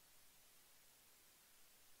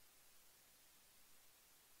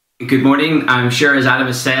Good morning. I'm sure, as Adam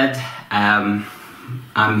has said,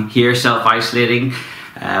 I'm here self-isolating.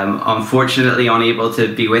 Unfortunately, unable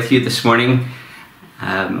to be with you this morning.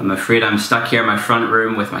 I'm afraid I'm stuck here in my front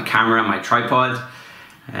room with my camera and my tripod.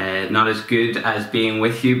 Not as good as being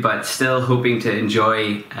with you, but still hoping to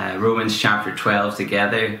enjoy Romans chapter 12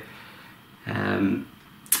 together. I'm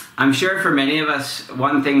sure for many of us,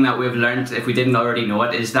 one thing that we've learned, if we didn't already know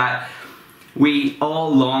it, is that we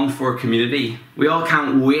all long for community. We all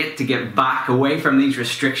can't wait to get back away from these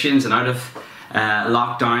restrictions and out of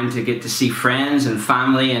lockdown to get to see friends and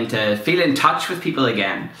family and to feel in touch with people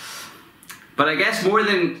again. But I guess more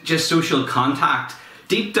than just social contact,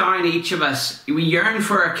 deep down each of us, we yearn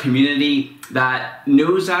for a community that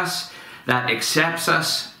knows us, that accepts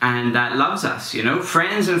us, and that loves us, you know?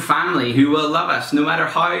 Friends and family who will love us no matter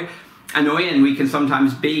how annoying we can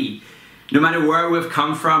sometimes be. No matter where we've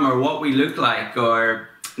come from or what we look like, or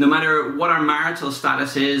no matter what our marital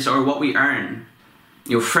status is or what we earn.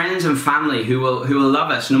 You know, friends and family who will love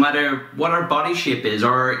us no matter what our body shape is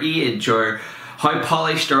or our age or how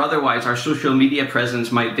polished or otherwise our social media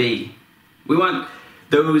presence might be. We want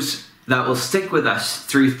those that will stick with us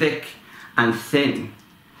through thick and thin.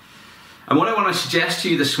 And what I want to suggest to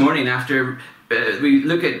you this morning after we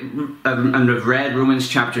look at and have read Romans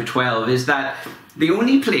chapter 12 is that the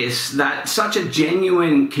only place that such a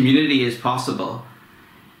genuine community is possible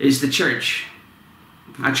is the church.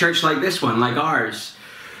 A church like this one, like ours,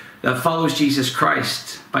 that follows Jesus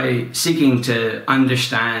Christ by seeking to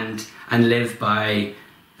understand and live by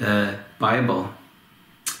the Bible.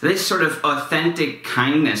 This sort of authentic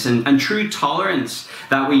kindness and true tolerance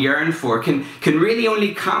that we yearn for can really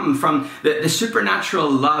only come from the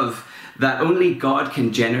supernatural love that only God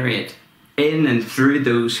can generate in and through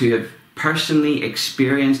those who have personally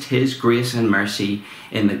experienced His grace and mercy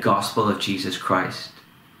in the gospel of Jesus Christ.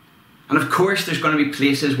 And of course, there's going to be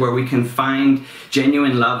places where we can find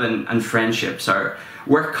genuine love and friendships, our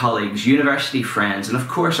work colleagues, university friends, and of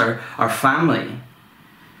course our family.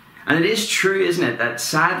 And it is true, isn't it, that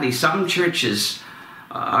sadly some churches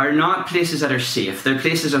are not places that are safe. They're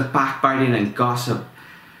places of backbiting and gossip,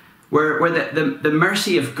 where the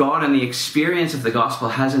mercy of God and the experience of the gospel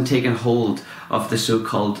hasn't taken hold of the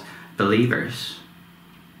so-called believers.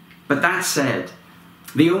 But that said,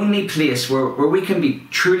 the only place where we can be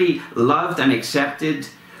truly loved and accepted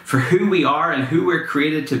for who we are and who we're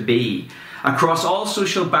created to be, across all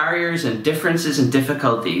social barriers and differences and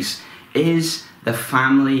difficulties, is the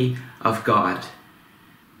family of God.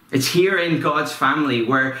 It's here in God's family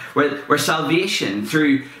where salvation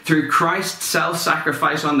through Christ's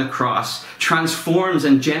self-sacrifice on the cross transforms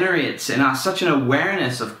and generates in us such an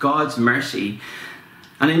awareness of God's mercy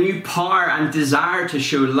and a new power and desire to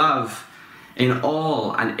show love in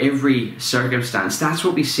all and every circumstance. That's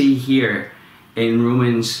what we see here in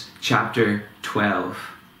Romans chapter 12.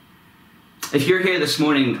 If you're here this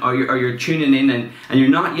morning or you're tuning in and you're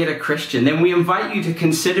not yet a Christian, then we invite you to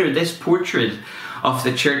consider this portrait of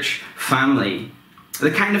the church family,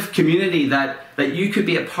 the kind of community that you could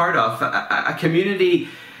be a part of, a community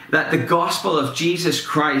that the gospel of Jesus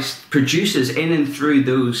Christ produces in and through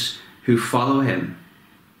those who follow Him.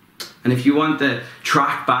 And if you want to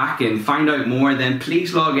track back and find out more, then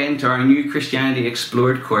please log in to our new Christianity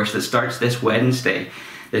Explored course that starts this Wednesday,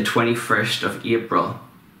 the 21st of April.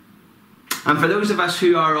 And for those of us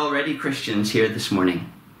who are already Christians here this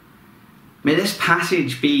morning, may this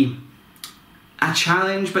passage be a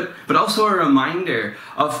challenge, but also a reminder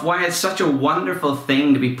of why it's such a wonderful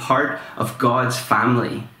thing to be part of God's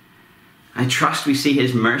family. I trust we see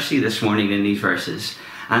His mercy this morning in these verses,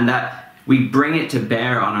 and that we bring it to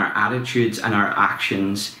bear on our attitudes and our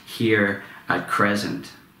actions here at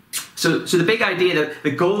Crescent. So the big idea,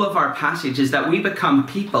 the goal of our passage is that we become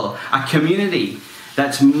people, a community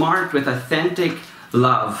that's marked with authentic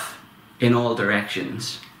love in all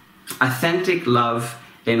directions. Authentic love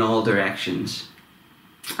in all directions.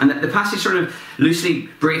 And the passage sort of loosely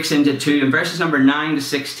breaks into two. In verses number 9 to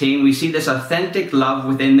 16, we see this authentic love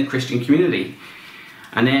within the Christian community.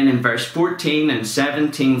 And then in verse 14 and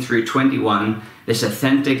 17 through 21, this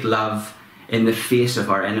authentic love in the face of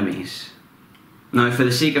our enemies. Now, for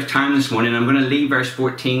the sake of time this morning, I'm going to leave verse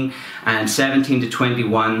 14 and 17 to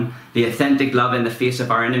 21, the authentic love in the face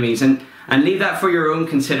of our enemies, and leave that for your own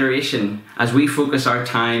consideration as we focus our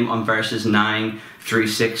time on verses 9 through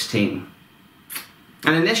 16.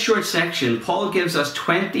 And in this short section, Paul gives us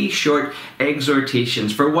 20 short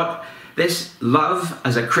exhortations for what this love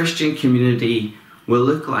as a Christian community will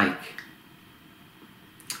look like.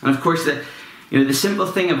 And of course, the simple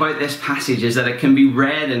thing about this passage is that it can be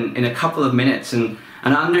read in a couple of minutes and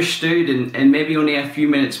understood in maybe only a few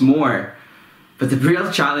minutes more. But the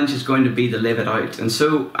real challenge is going to be to live it out. And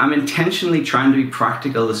so I'm intentionally trying to be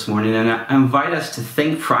practical this morning, and I invite us to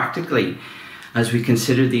think practically as we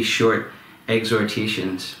consider these short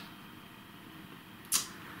exhortations.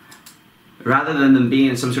 Rather than them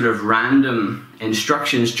being some sort of random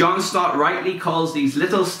instructions, John Stott rightly calls these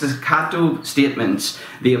little staccato statements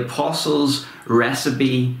the Apostles'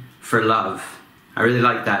 recipe for love. I really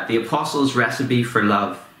like that. The Apostles' recipe for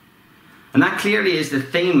love. And that clearly is the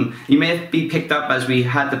theme. You may be picked up as we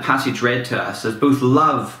had the passage read to us, as both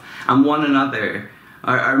love and one another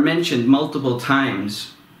are mentioned multiple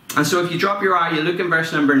times. And so if you drop your eye, you look in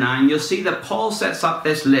verse number 9, you'll see that Paul sets up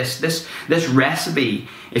this list, this recipe,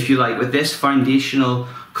 if you like, with this foundational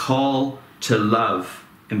call to love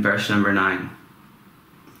in verse number 9.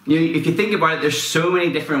 If you think about it, there's so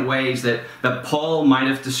many different ways that Paul might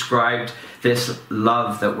have described this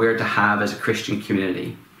love that we're to have as a Christian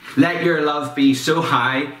community. Let your love be so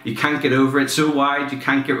high you can't get over it, so wide you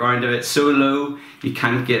can't get round of it, so low you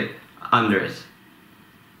can't get under it.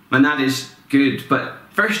 And that is good, but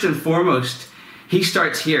first and foremost, he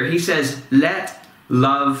starts here. He says, let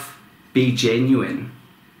love be genuine.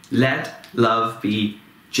 Let love be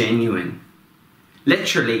genuine.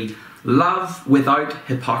 Literally, love without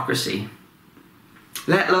hypocrisy.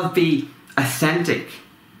 Let love be authentic,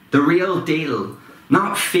 the real deal,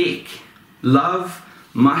 not fake. Love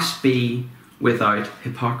must be without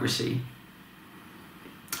hypocrisy.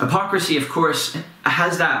 Hypocrisy, of course,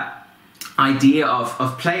 has that idea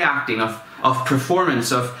of play acting, of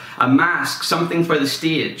performance, of a mask, something for the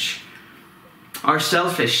stage. Our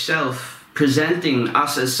selfish self presenting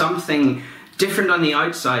us as something different on the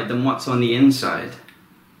outside than what's on the inside.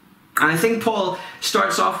 And I think Paul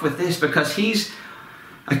starts off with this because he's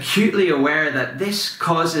acutely aware that this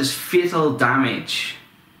causes fatal damage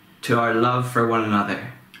to our love for one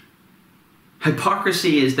another.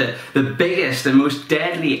 Hypocrisy is the biggest and most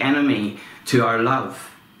deadly enemy to our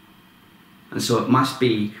love. And so it must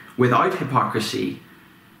be without hypocrisy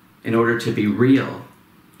in order to be real,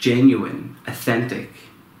 genuine, authentic.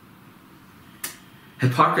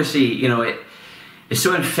 Hypocrisy, it's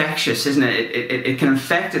so infectious, isn't it? It can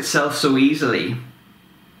infect itself so easily.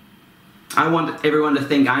 I want everyone to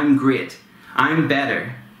think I'm great, I'm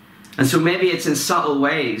better. And so maybe it's in subtle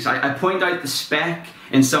ways. I point out the speck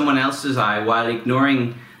in someone else's eye while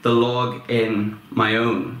ignoring the log in my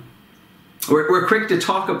own. We're quick to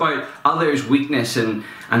talk about others' weakness and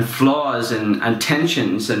flaws and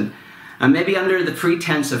tensions and maybe under the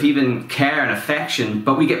pretense of even care and affection,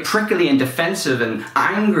 but we get prickly and defensive and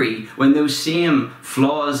angry when those same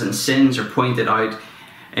flaws and sins are pointed out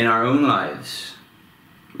in our own lives.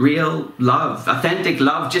 Real love, authentic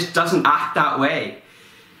love just doesn't act that way.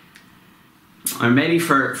 Or maybe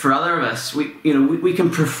for other of us, we can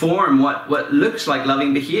perform what looks like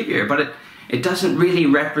loving behavior, but it doesn't really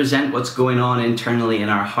represent what's going on internally in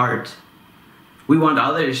our heart. We want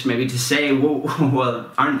others maybe to say,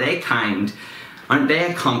 well, aren't they kind? Aren't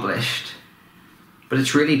they accomplished? But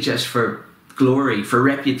it's really just for glory, for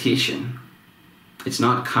reputation. It's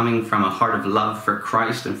not coming from a heart of love for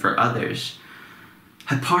Christ and for others.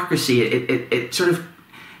 Hypocrisy, it sort of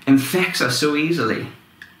infects us so easily.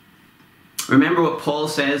 Remember what Paul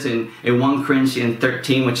says in 1 Corinthians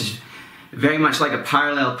 13, which is very much like a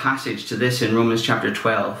parallel passage to this in Romans chapter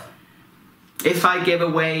 12. If I give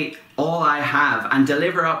away all I have and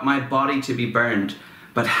deliver up my body to be burned,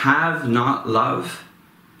 but have not love,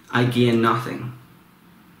 I gain nothing.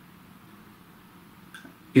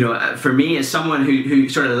 For me, as someone who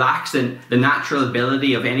sort of lacks the natural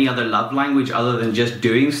ability of any other love language other than just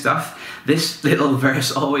doing stuff, this little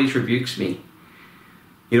verse always rebukes me.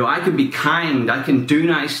 I can be kind, I can do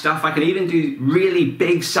nice stuff, I can even do really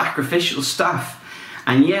big sacrificial stuff,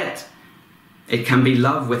 and yet it can be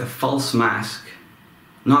love with a false mask,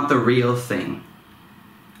 not the real thing.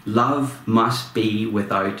 Love must be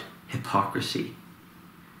without hypocrisy.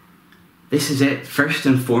 This is it, first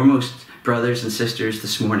and foremost, brothers and sisters,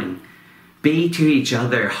 this morning. Be to each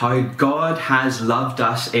other how God has loved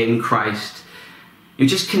us in Christ.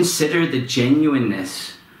 Just consider the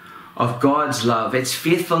genuineness of God's love, its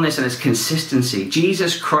faithfulness and its consistency.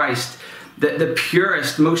 Jesus Christ, the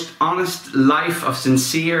purest, most honest life of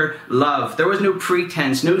sincere love. There was no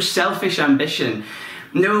pretense, no selfish ambition,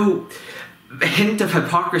 no hint of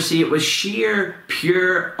hypocrisy. It was sheer,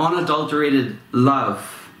 pure, unadulterated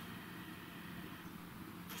love.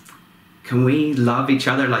 Can we love each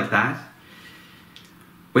other like that?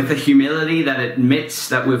 With a humility that admits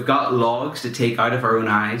that we've got logs to take out of our own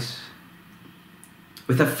eyes?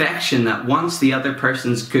 With affection that wants the other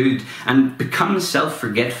person's good and becomes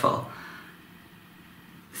self-forgetful?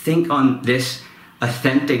 Think on this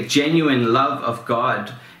authentic, genuine love of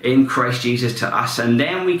God in Christ Jesus to us. And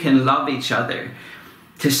then we can love each other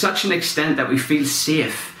to such an extent that we feel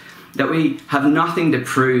safe, that we have nothing to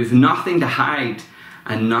prove, nothing to hide,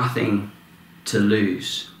 and nothing to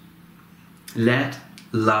lose. Let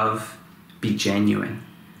love be genuine.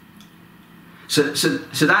 So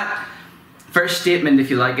that first statement, if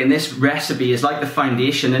you like, in this recipe is like the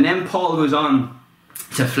foundation. And then Paul goes on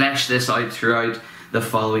to flesh this out throughout the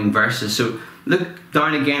following verses. So look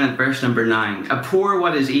down again at verse number 9. Abhor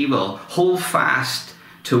what is evil, hold fast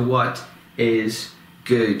to what is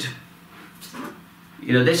good.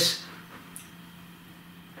 You know, this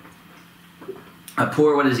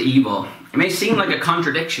abhor what is evil. It may seem like a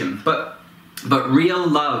contradiction, but real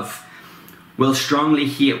love will strongly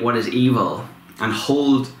hate what is evil and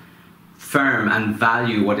hold firm and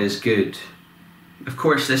value what is good. Of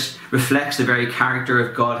course, this reflects the very character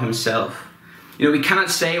of God himself. You know, we cannot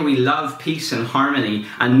say we love peace and harmony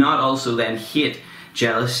and not also then hate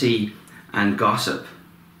jealousy and gossip.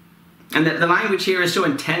 And the language here is so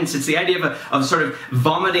intense. It's the idea of sort of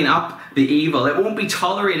vomiting up the evil. It won't be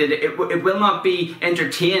tolerated. It will not be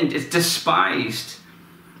entertained. It's despised.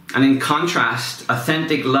 And in contrast,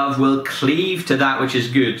 authentic love will cleave to that which is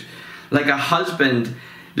good. Like a husband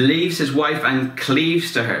leaves his wife and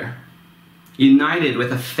cleaves to her, united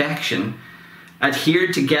with affection,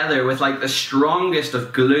 adhered together with like the strongest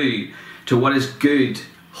of glue to what is good,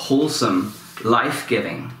 wholesome,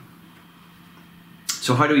 life-giving.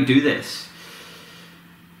 So how do we do this?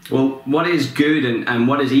 Well, what is good and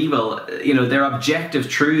what is evil? You know, they're objective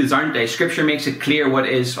truths, aren't they? Scripture makes it clear what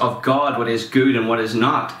is of God, what is good and what is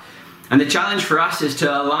not. And the challenge for us is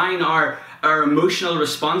to align our emotional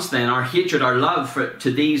response then, our hatred, our love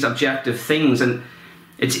to these objective things. And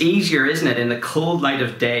it's easier, isn't it, in the cold light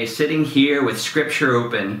of day, sitting here with Scripture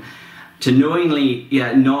open, to knowingly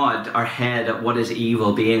nod our head at what is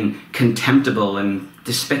evil, being contemptible and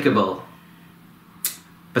despicable.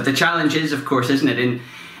 But the challenge is, of course, isn't it,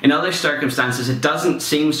 in other circumstances, it doesn't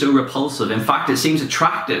seem so repulsive. In fact, it seems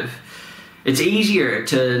attractive. It's easier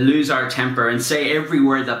to lose our temper and say every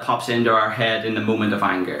word that pops into our head in the moment of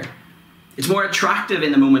anger. It's more attractive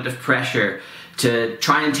in the moment of pressure to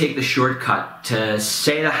try and take the shortcut, to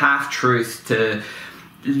say the half-truth, to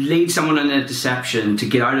lead someone in a deception, to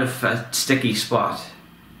get out of a sticky spot.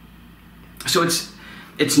 So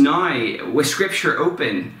it's now, with Scripture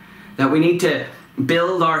open, that we need to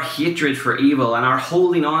build our hatred for evil and our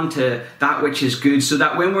holding on to that which is good, so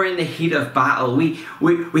that when we're in the heat of battle, we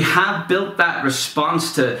have built that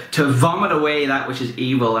response to vomit away that which is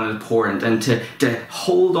evil and abhorrent, and to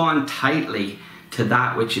hold on tightly to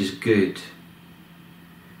that which is good.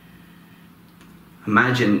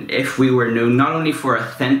 Imagine if we were known not only for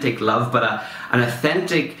authentic love, but an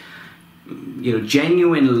authentic,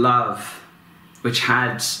 genuine love which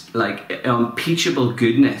had like unimpeachable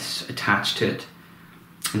goodness attached to it.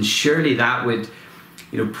 And surely that would,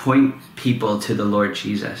 point people to the Lord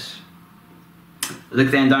Jesus.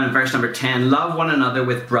 Look then down in verse number 10. Love one another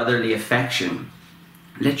with brotherly affection.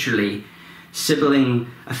 Literally,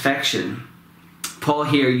 sibling affection. Paul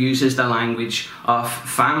here uses the language of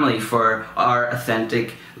family for our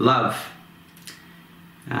authentic love.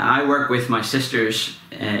 I work with my sisters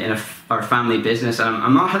in our family business.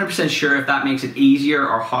 I'm not 100% sure if that makes it easier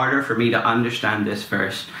or harder for me to understand this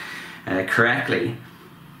verse correctly.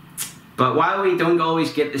 But while we don't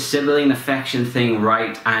always get the sibling affection thing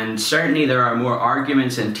right, and certainly there are more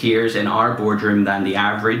arguments and tears in our boardroom than the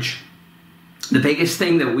average, the biggest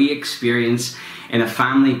thing that we experience in a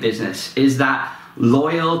family business is that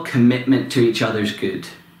loyal commitment to each other's good.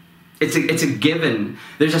 It's a given.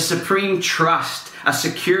 There's a supreme trust, a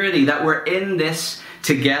security that we're in this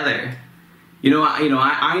together.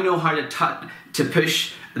 I know how to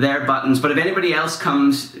push their buttons, but if anybody else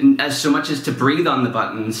comes as so much as to breathe on the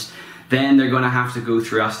buttons, then they're going to have to go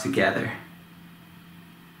through us together.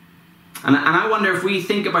 And I wonder if we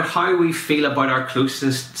think about how we feel about our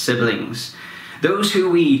closest siblings, those who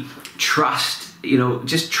we trust,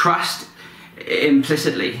 just trust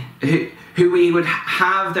implicitly, who we would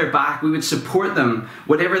have their back, we would support them,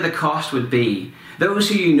 whatever the cost would be. Those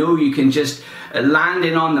who you can just land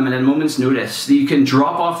in on them at a moment's notice, you can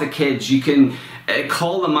drop off the kids, you can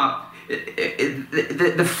call them up.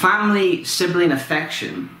 The family sibling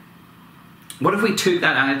affection. What if we took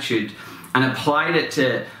that attitude and applied it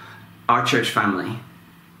to our church family?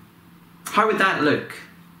 How would that look?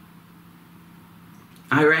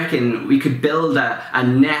 I reckon we could build a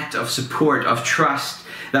net of support, of trust,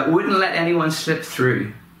 that wouldn't let anyone slip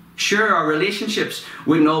through. Sure, our relationships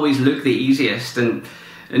wouldn't always look the easiest, and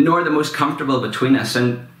nor the most comfortable between us,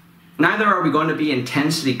 and neither are we going to be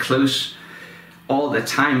intensely close all the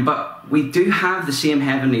time, but we do have the same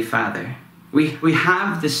Heavenly Father. We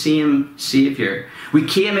have the same Saviour. We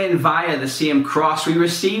came in via the same cross. We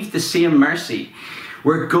received the same mercy.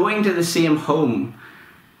 We're going to the same home.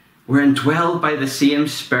 We're indwelled by the same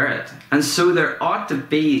Spirit. And so there ought to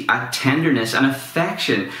be a tenderness, an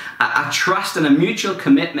affection, a trust and a mutual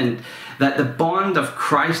commitment that the bond of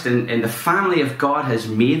Christ and the family of God has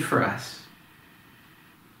made for us.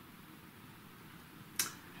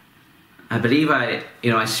 I believe I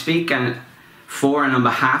speak for and on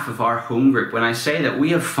behalf of our home group when I say that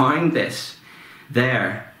we have found this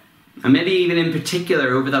there. And maybe even in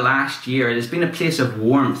particular over the last year, it has been a place of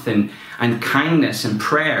warmth and kindness and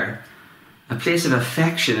prayer, a place of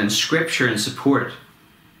affection and scripture and support.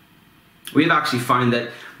 We've actually found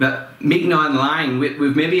that meeting online,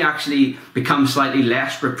 we've maybe actually become slightly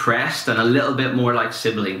less repressed and a little bit more like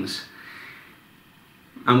siblings.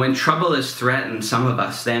 And when trouble has threatened some of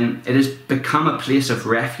us, then it has become a place of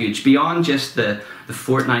refuge beyond just the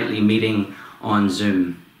fortnightly meeting on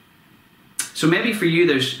Zoom. So maybe for you,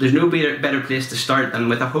 there's no better place to start than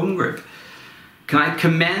with a home group. Can I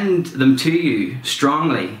commend them to you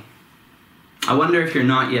strongly? I wonder if you're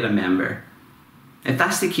not yet a member. If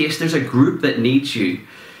that's the case, there's a group that needs you.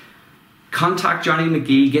 Contact Johnny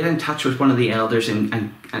McGee, get in touch with one of the elders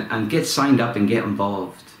and get signed up and get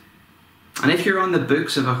involved. And if you're on the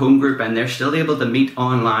books of a home group and they're still able to meet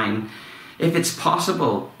online, if it's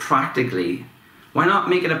possible, practically, why not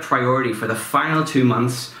make it a priority for the final 2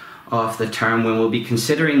 months of the term when we'll be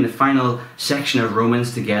considering the final section of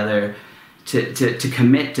Romans together to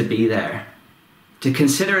commit to be there. To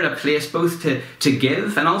consider it a place both to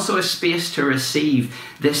give and also a space to receive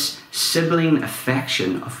this sibling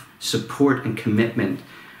affection of support and commitment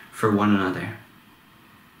for one another.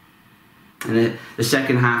 And the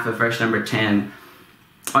second half of verse number 10,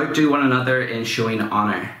 outdo one another in showing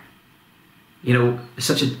honour. You know,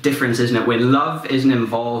 such a difference, isn't it? When love isn't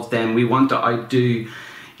involved, then we want to outdo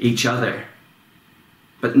each other.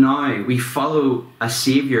 But now we follow a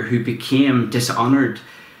Saviour who became dishonoured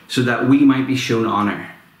so that we might be shown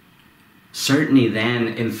honour. Certainly then,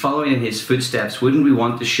 in following in his footsteps, wouldn't we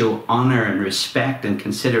want to show honour and respect and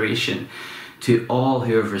consideration to all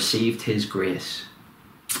who have received his grace?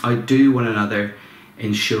 Outdo one another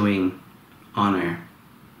in showing honour.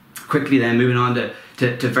 Quickly then, moving on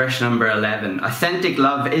to verse number 11. Authentic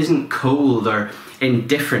love isn't cold or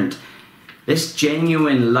indifferent. This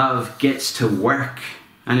genuine love gets to work.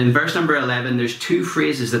 And in verse number 11, there's two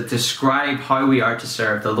phrases that describe how we are to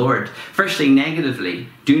serve the Lord. Firstly, negatively,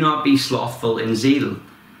 do not be slothful in zeal.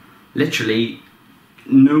 Literally,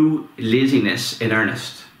 no laziness in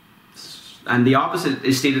earnest. And the opposite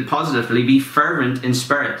is stated positively, be fervent in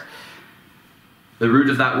spirit. The root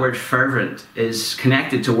of that word fervent is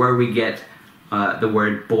connected to where we get the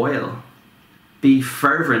word boil. Be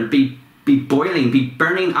fervent, be boiling, be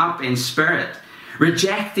burning up in spirit.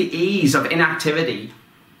 Reject the ease of inactivity.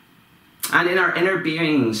 And in our inner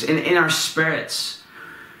beings, in our spirits,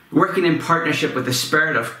 working in partnership with the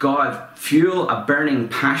Spirit of God, fuel a burning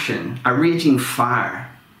passion, a raging fire.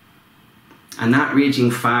 And that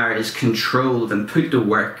raging fire is controlled and put to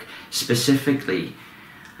work specifically,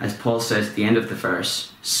 as Paul says at the end of the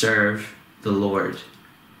verse, serve the Lord.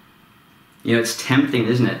 You know, it's tempting,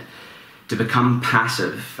 isn't it, to become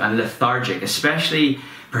passive and lethargic, especially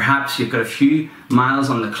perhaps you've got a few miles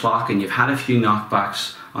on the clock and you've had a few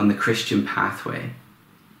knockbacks on the Christian pathway.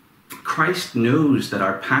 Christ knows that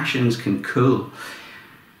our passions can cool.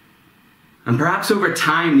 And perhaps over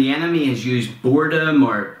time the enemy has used boredom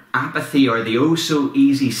or apathy or the oh so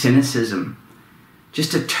easy cynicism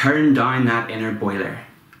just to turn down that inner boiler.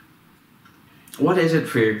 What is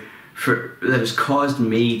it that has caused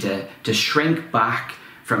me to shrink back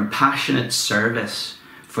from passionate service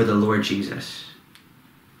for the Lord Jesus?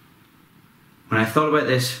 When I thought about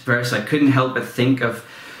this verse, I couldn't help but think of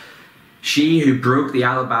she who broke the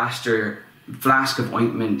alabaster flask of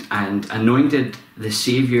ointment and anointed the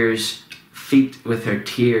Saviour's feet with her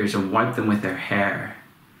tears and wiped them with her hair.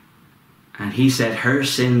 And he said her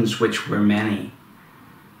sins, which were many,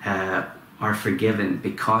 are forgiven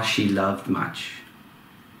because she loved much.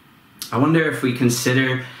 I wonder if we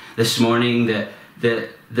consider this morning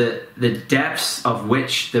the depths of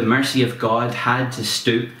which the mercy of God had to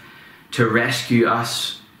stoop to rescue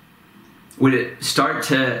us. Would it start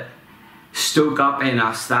to stoke up in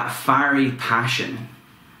us that fiery passion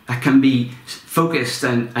that can be focused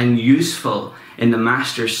and useful in the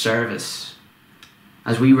Master's service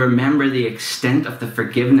as we remember the extent of the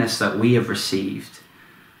forgiveness that we have received?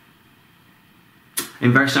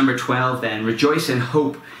 In verse number 12 then, rejoice in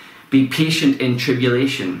hope, be patient in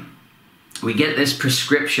tribulation. we get this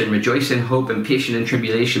prescription: rejoice in hope and patient in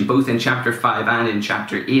tribulation, both in chapter 5 and in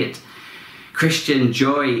chapter 8. Christian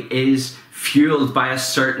joy is fueled by a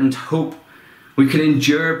certain hope. We can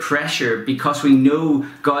endure pressure because we know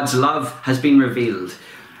God's love has been revealed.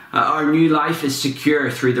 Our new life is secure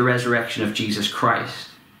through the resurrection of Jesus Christ.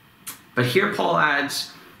 But here Paul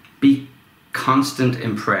adds, be constant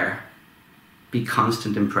in prayer. Be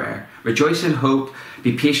constant in prayer. Rejoice in hope,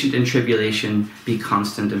 be patient in tribulation, be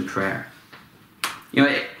constant in prayer. You know,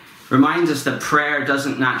 it reminds us that prayer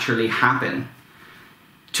doesn't naturally happen.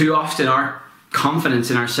 Too often our confidence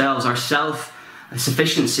in ourselves, our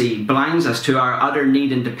self-sufficiency blinds us to our utter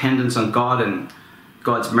need and dependence on God and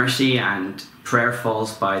God's mercy, and prayer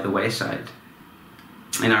falls by the wayside.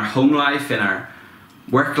 In our home life, in our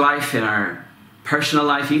work life, in our personal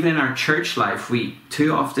life, even in our church life, we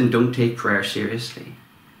too often don't take prayer seriously.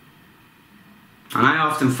 And I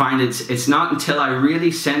often find it's not until I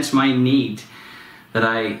really sense my need that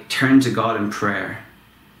I turn to God in prayer.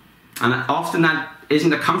 And often that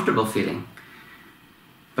isn't a comfortable feeling.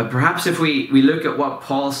 But perhaps if we look at what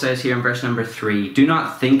Paul says here in verse number 3, do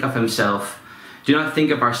not think of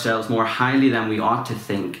ourselves more highly than we ought to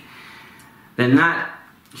think, then that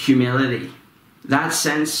humility, that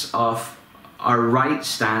sense of our right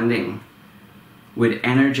standing would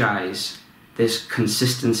energize this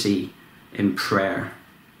consistency in prayer.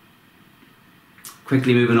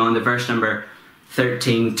 Quickly moving on to verse number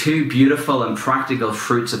 13, two beautiful and practical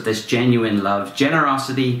fruits of this genuine love: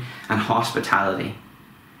 generosity and hospitality.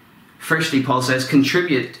 Firstly, Paul says,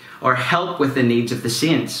 contribute or help with the needs of the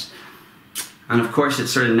saints. And of course,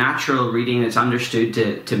 it's sort of natural reading. It's understood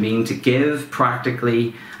to mean to give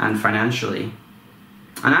practically and financially.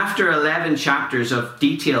 And after 11 chapters of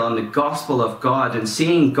detail on the gospel of God and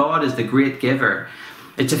seeing God as the great giver,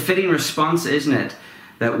 it's a fitting response, isn't it,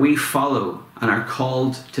 that we follow and are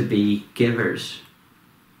called to be givers.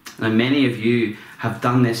 And many of you have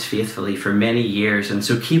done this faithfully for many years, and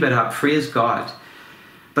so keep it up, praise God.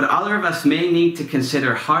 But other of us may need to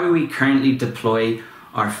consider how we currently deploy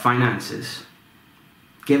our finances.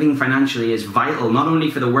 Giving financially is vital, not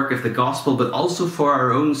only for the work of the gospel, but also for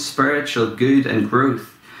our own spiritual good and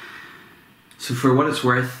growth. So for what it's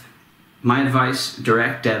worth, my advice,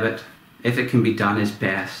 direct debit, if it can be done, is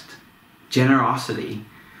best. Generosity,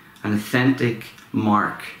 an authentic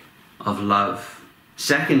mark of love.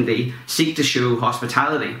 Secondly, seek to show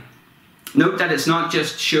hospitality. Note that it's not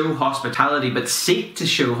just show hospitality, but seek to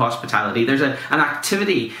show hospitality. There's an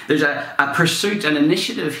activity, there's a pursuit, an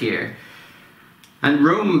initiative here. And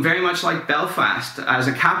Rome, very much like Belfast, as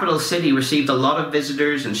a capital city, received a lot of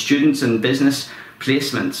visitors and students and business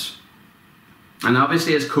placements. And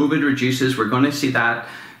obviously as COVID reduces, we're going to see that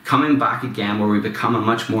coming back again, where we become a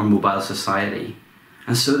much more mobile society.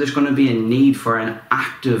 And so there's going to be a need for an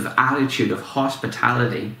active attitude of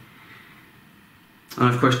hospitality.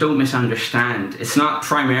 And of course, don't misunderstand. It's not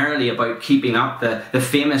primarily about keeping up the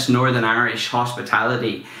famous Northern Irish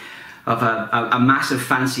hospitality of a massive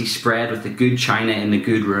fancy spread with the good china in the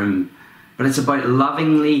good room. But it's about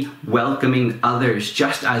lovingly welcoming others,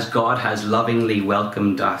 just as God has lovingly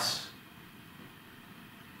welcomed us.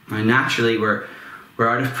 Now, naturally, we're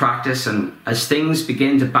out of practice, and as things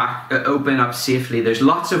begin to open up safely, there's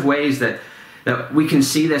lots of ways that we can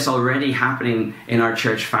see this already happening in our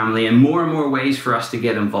church family, and more ways for us to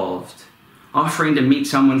get involved. Offering to meet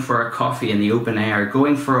someone for a coffee in the open air,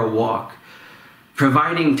 going for a walk,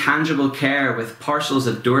 providing tangible care with parcels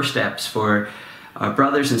at doorsteps for our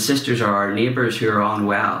brothers and sisters or our neighbours who are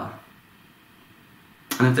unwell.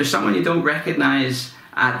 And if there's someone you don't recognise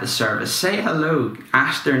at the service, say hello,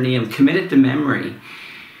 ask their name, commit it to memory.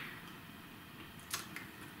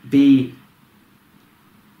 Be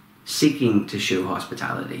seeking to show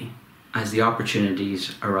hospitality as the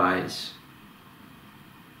opportunities arise.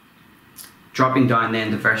 Dropping down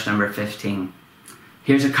then to verse number 15.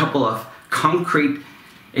 Here's a couple of concrete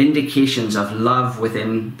indications of love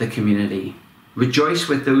within the community. Rejoice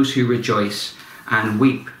with those who rejoice, and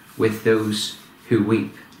weep with those who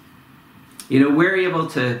weep. You know, we're able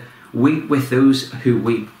to weep with those who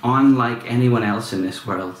weep, unlike anyone else in this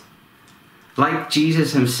world. Like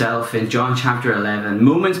Jesus himself in John chapter 11,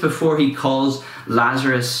 moments before he calls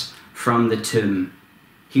Lazarus from the tomb,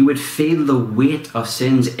 he would feel the weight of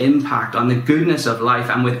sin's impact on the goodness of life,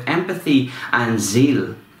 and with empathy and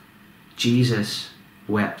zeal, Jesus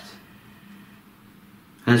wept.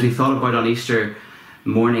 And as we thought about on Easter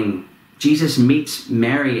morning, Jesus meets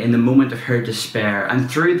Mary in the moment of her despair,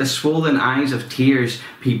 and through the swollen eyes of tears,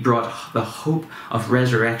 he brought the hope of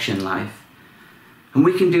resurrection life. And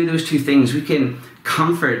we can do those two things. We can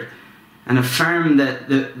comfort and affirm that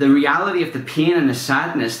the reality of the pain and the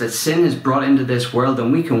sadness that sin has brought into this world, and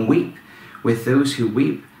we can weep with those who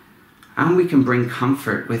weep, and we can bring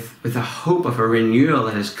comfort with a hope of a renewal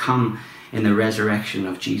that has come in the resurrection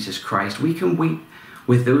of Jesus Christ. We can weep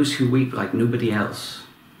with those who weep like nobody else.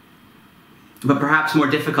 But perhaps more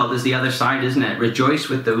difficult is the other side, isn't it? Rejoice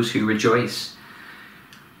with those who rejoice.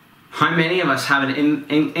 How many of us have an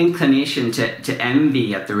inclination to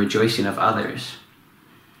envy at the rejoicing of others?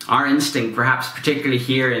 Our instinct, perhaps particularly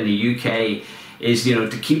here in the UK, is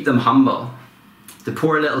to keep them humble, to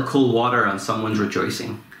pour a little cold water on someone's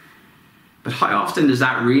rejoicing. But how often does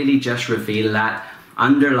that really just reveal that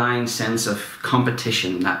underlying sense of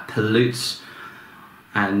competition that pollutes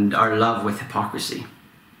and our love with hypocrisy?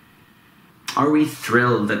 Are we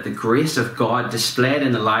thrilled at the grace of God displayed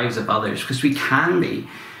in the lives of others? Because we can be.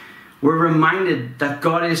 We're reminded that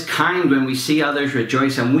God is kind when we see others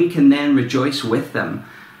rejoice, and we can then rejoice with them.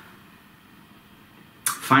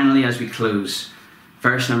 Finally, as we close,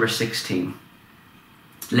 verse number 16.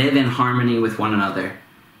 Live in harmony with one another.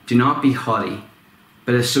 Do not be haughty,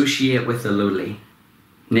 but associate with the lowly.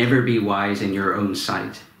 Never be wise in your own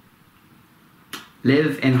sight.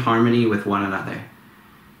 Live in harmony with one another.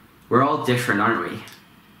 We're all different, aren't we?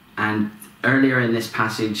 And earlier in this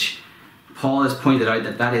passage, Paul has pointed out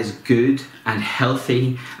that that is good and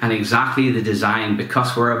healthy and exactly the design,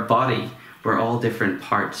 because we're a body. We're all different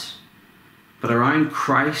parts. But around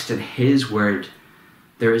Christ and his word,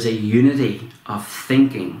 there is a unity of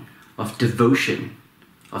thinking, of devotion,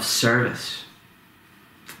 of service.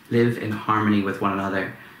 Live in harmony with one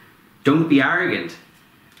another. Don't be arrogant.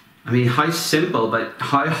 I mean, how simple, but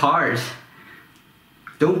how hard.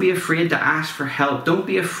 Don't be afraid to ask for help. Don't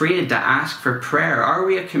be afraid to ask for prayer. Are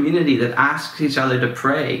we a community that asks each other to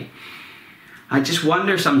pray? I just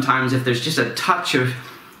wonder sometimes if there's just a touch of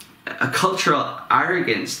a cultural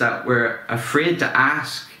arrogance that we're afraid to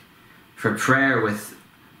ask for prayer with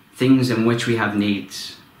things in which we have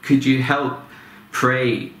needs. Could you help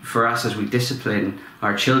pray for us as we discipline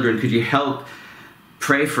our children? Could you help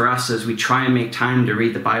pray for us as we try and make time to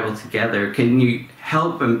read the Bible together? Can you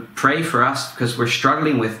help and pray for us because we're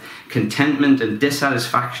struggling with contentment and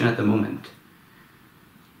dissatisfaction at the moment?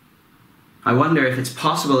 I wonder if it's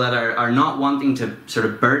possible that our not wanting to sort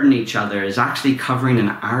of burden each other is actually covering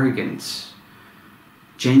an arrogance.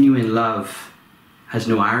 Genuine love has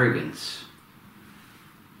no arrogance.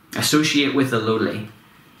 Associate with the lowly.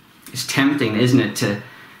 It's tempting, isn't it,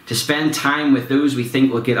 to spend time with those we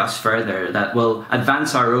think will get us further, that will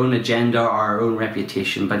advance our own agenda or our own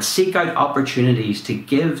reputation, but seek out opportunities to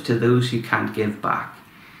give to those who can't give back.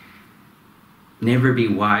 Never be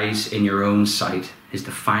wise in your own sight is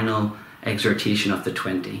the final exhortation of the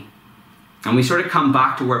 20. And we sort of come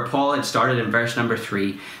back to where Paul had started in verse number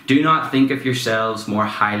 3. Do not think of yourselves more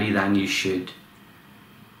highly than you should.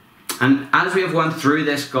 And as we have gone through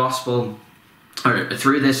this gospel, or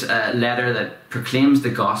through this letter that proclaims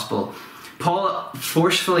the gospel, Paul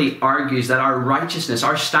forcefully argues that our righteousness,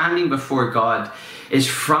 our standing before God, is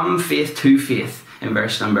from faith to faith in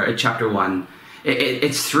chapter 1.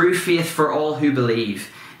 It's through faith for all who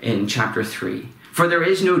believe in chapter 3. For there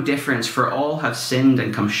is no difference, for all have sinned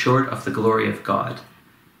and come short of the glory of God.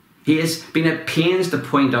 He has been at pains to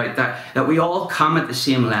point out that we all come at the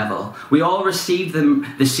same level. We all receive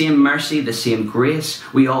the same mercy, the same grace.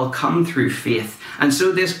 We all come through faith. And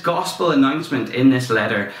so this gospel announcement in this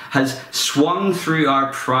letter has swung through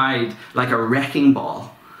our pride like a wrecking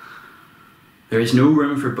ball. There is no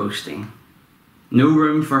room for boasting, no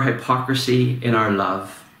room for hypocrisy in our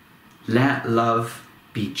love. Let love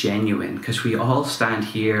be genuine, because we all stand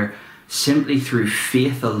here simply through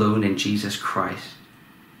faith alone in Jesus Christ.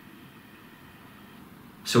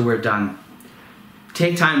 So we're done.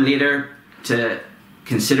 Take time later to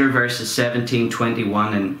consider verses 17,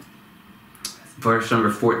 21 and verse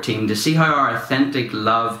number 14 to see how our authentic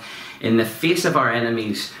love in the face of our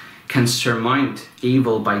enemies can surmount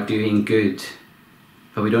evil by doing good.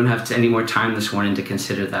 But we don't have any more time this morning to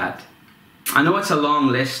consider that. I know it's a long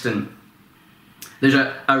list, and there's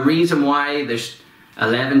a reason why there's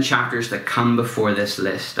 11 chapters that come before this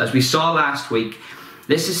list. As we saw last week,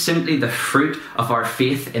 this is simply the fruit of our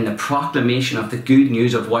faith in the proclamation of the good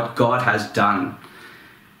news of what God has done.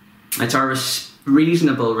 It's our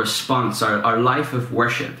reasonable response, our life of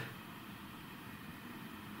worship.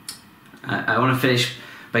 I want to finish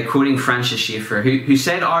by quoting Francis Schaeffer, who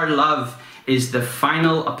said our love is the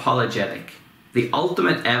final apologetic, the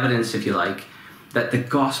ultimate evidence, if you like, that the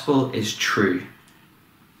gospel is true.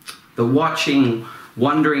 The watching,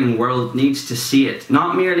 wandering world needs to see it.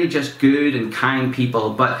 Not merely just good and kind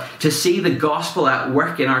people, but to see the gospel at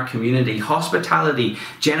work in our community. Hospitality,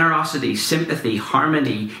 generosity, sympathy,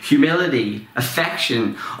 harmony, humility,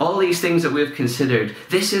 affection, all these things that we've considered.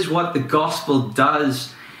 This is what the gospel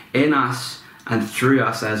does in us and through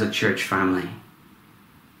us as a church family.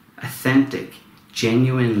 Authentic,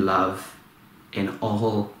 genuine love in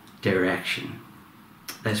all direction.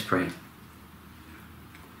 Let's pray.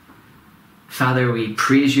 Father, we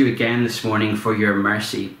praise you again this morning for your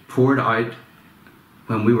mercy poured out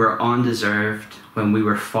when we were undeserved, when we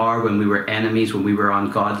were far, when we were enemies, when we were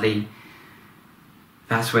ungodly.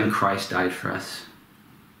 That's when Christ died for us.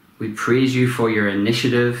 We praise you for your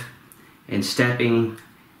initiative in stepping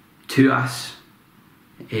to us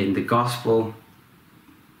in the gospel.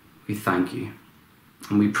 We thank you.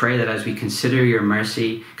 And we pray that as we consider your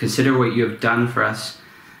mercy, consider what you have done for us,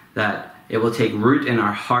 that it will take root in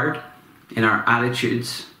our heart, in our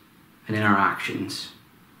attitudes, and in our actions.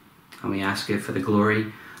 And we ask it for the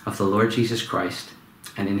glory of the Lord Jesus Christ,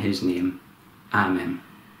 and in his name. Amen.